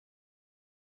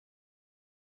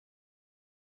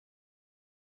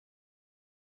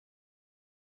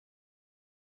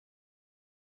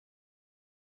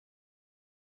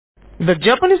The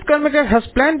Japanese carmaker has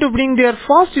planned to bring their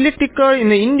first electric car in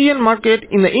the Indian market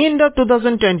in the end of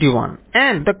 2021,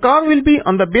 and the car will be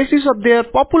on the basis of their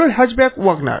popular hatchback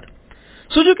Wagon-R.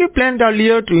 Suzuki planned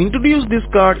earlier to introduce this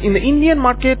car in the Indian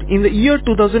market in the year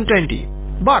 2020,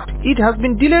 but it has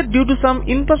been delayed due to some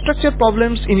infrastructure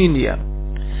problems in India.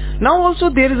 Now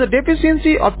also there is a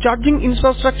deficiency of charging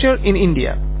infrastructure in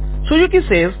India. Suzuki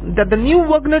says that the new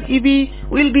Wagon-R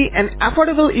EV will be an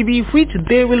affordable EV which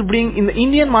they will bring in the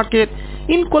Indian market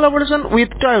in collaboration with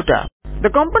Toyota. The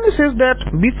company says that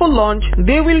before launch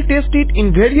they will test it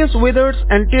in various weathers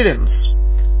and terrains.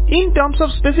 In terms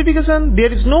of specification,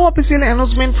 there is no official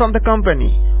announcement from the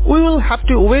company. We will have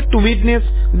to wait to witness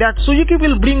that Suzuki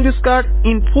will bring this car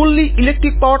in fully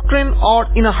electric powertrain or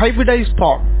in a hybridized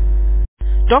form.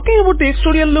 Talking about the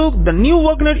exterior look, the new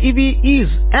Wagon-R EV is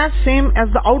as same as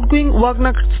the outgoing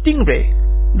Wagon-R Stingray.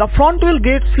 The front will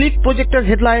get sleek projector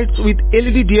headlights with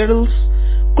LED dials,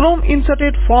 chrome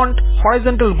inserted front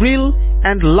horizontal grille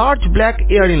and large black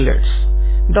air inlets.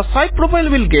 The side profile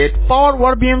will get power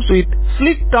war beams with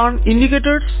sleek turn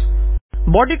indicators,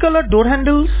 body color door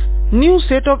handles, new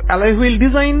set of alloy wheel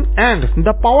design, and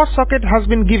the power socket has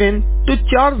been given to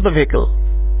charge the vehicle.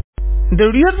 The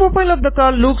rear profile of the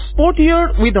car looks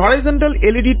sportier with horizontal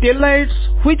LED taillights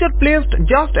which are placed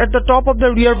just at the top of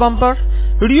the rear bumper,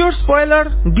 rear spoiler,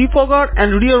 defogger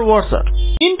and rear washer.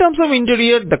 In terms of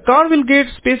interior, the car will get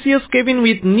spacious cabin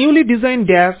with newly designed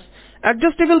dash,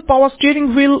 adjustable power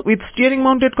steering wheel with steering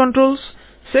mounted controls,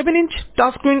 7-inch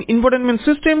touchscreen infotainment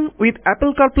system with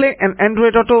Apple CarPlay and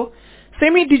Android Auto,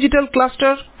 semi-digital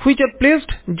cluster which are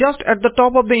placed just at the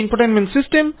top of the infotainment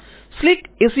system, sleek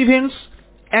AC vents,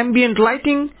 ambient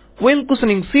lighting, well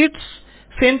cushioning seats,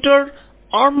 center,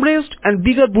 armrest and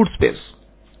bigger boot space.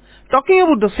 Talking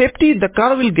about the safety, the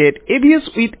car will get ABS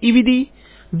with EBD,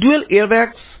 dual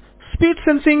airbags, speed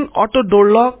sensing auto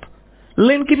door lock,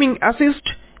 lane keeping assist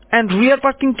and rear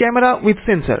parking camera with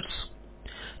sensors.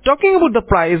 Talking about the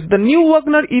price, the new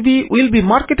Wagon-R EV will be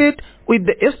marketed with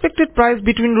the expected price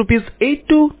between rupees 8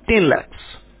 to 10 lakhs.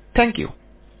 Thank you.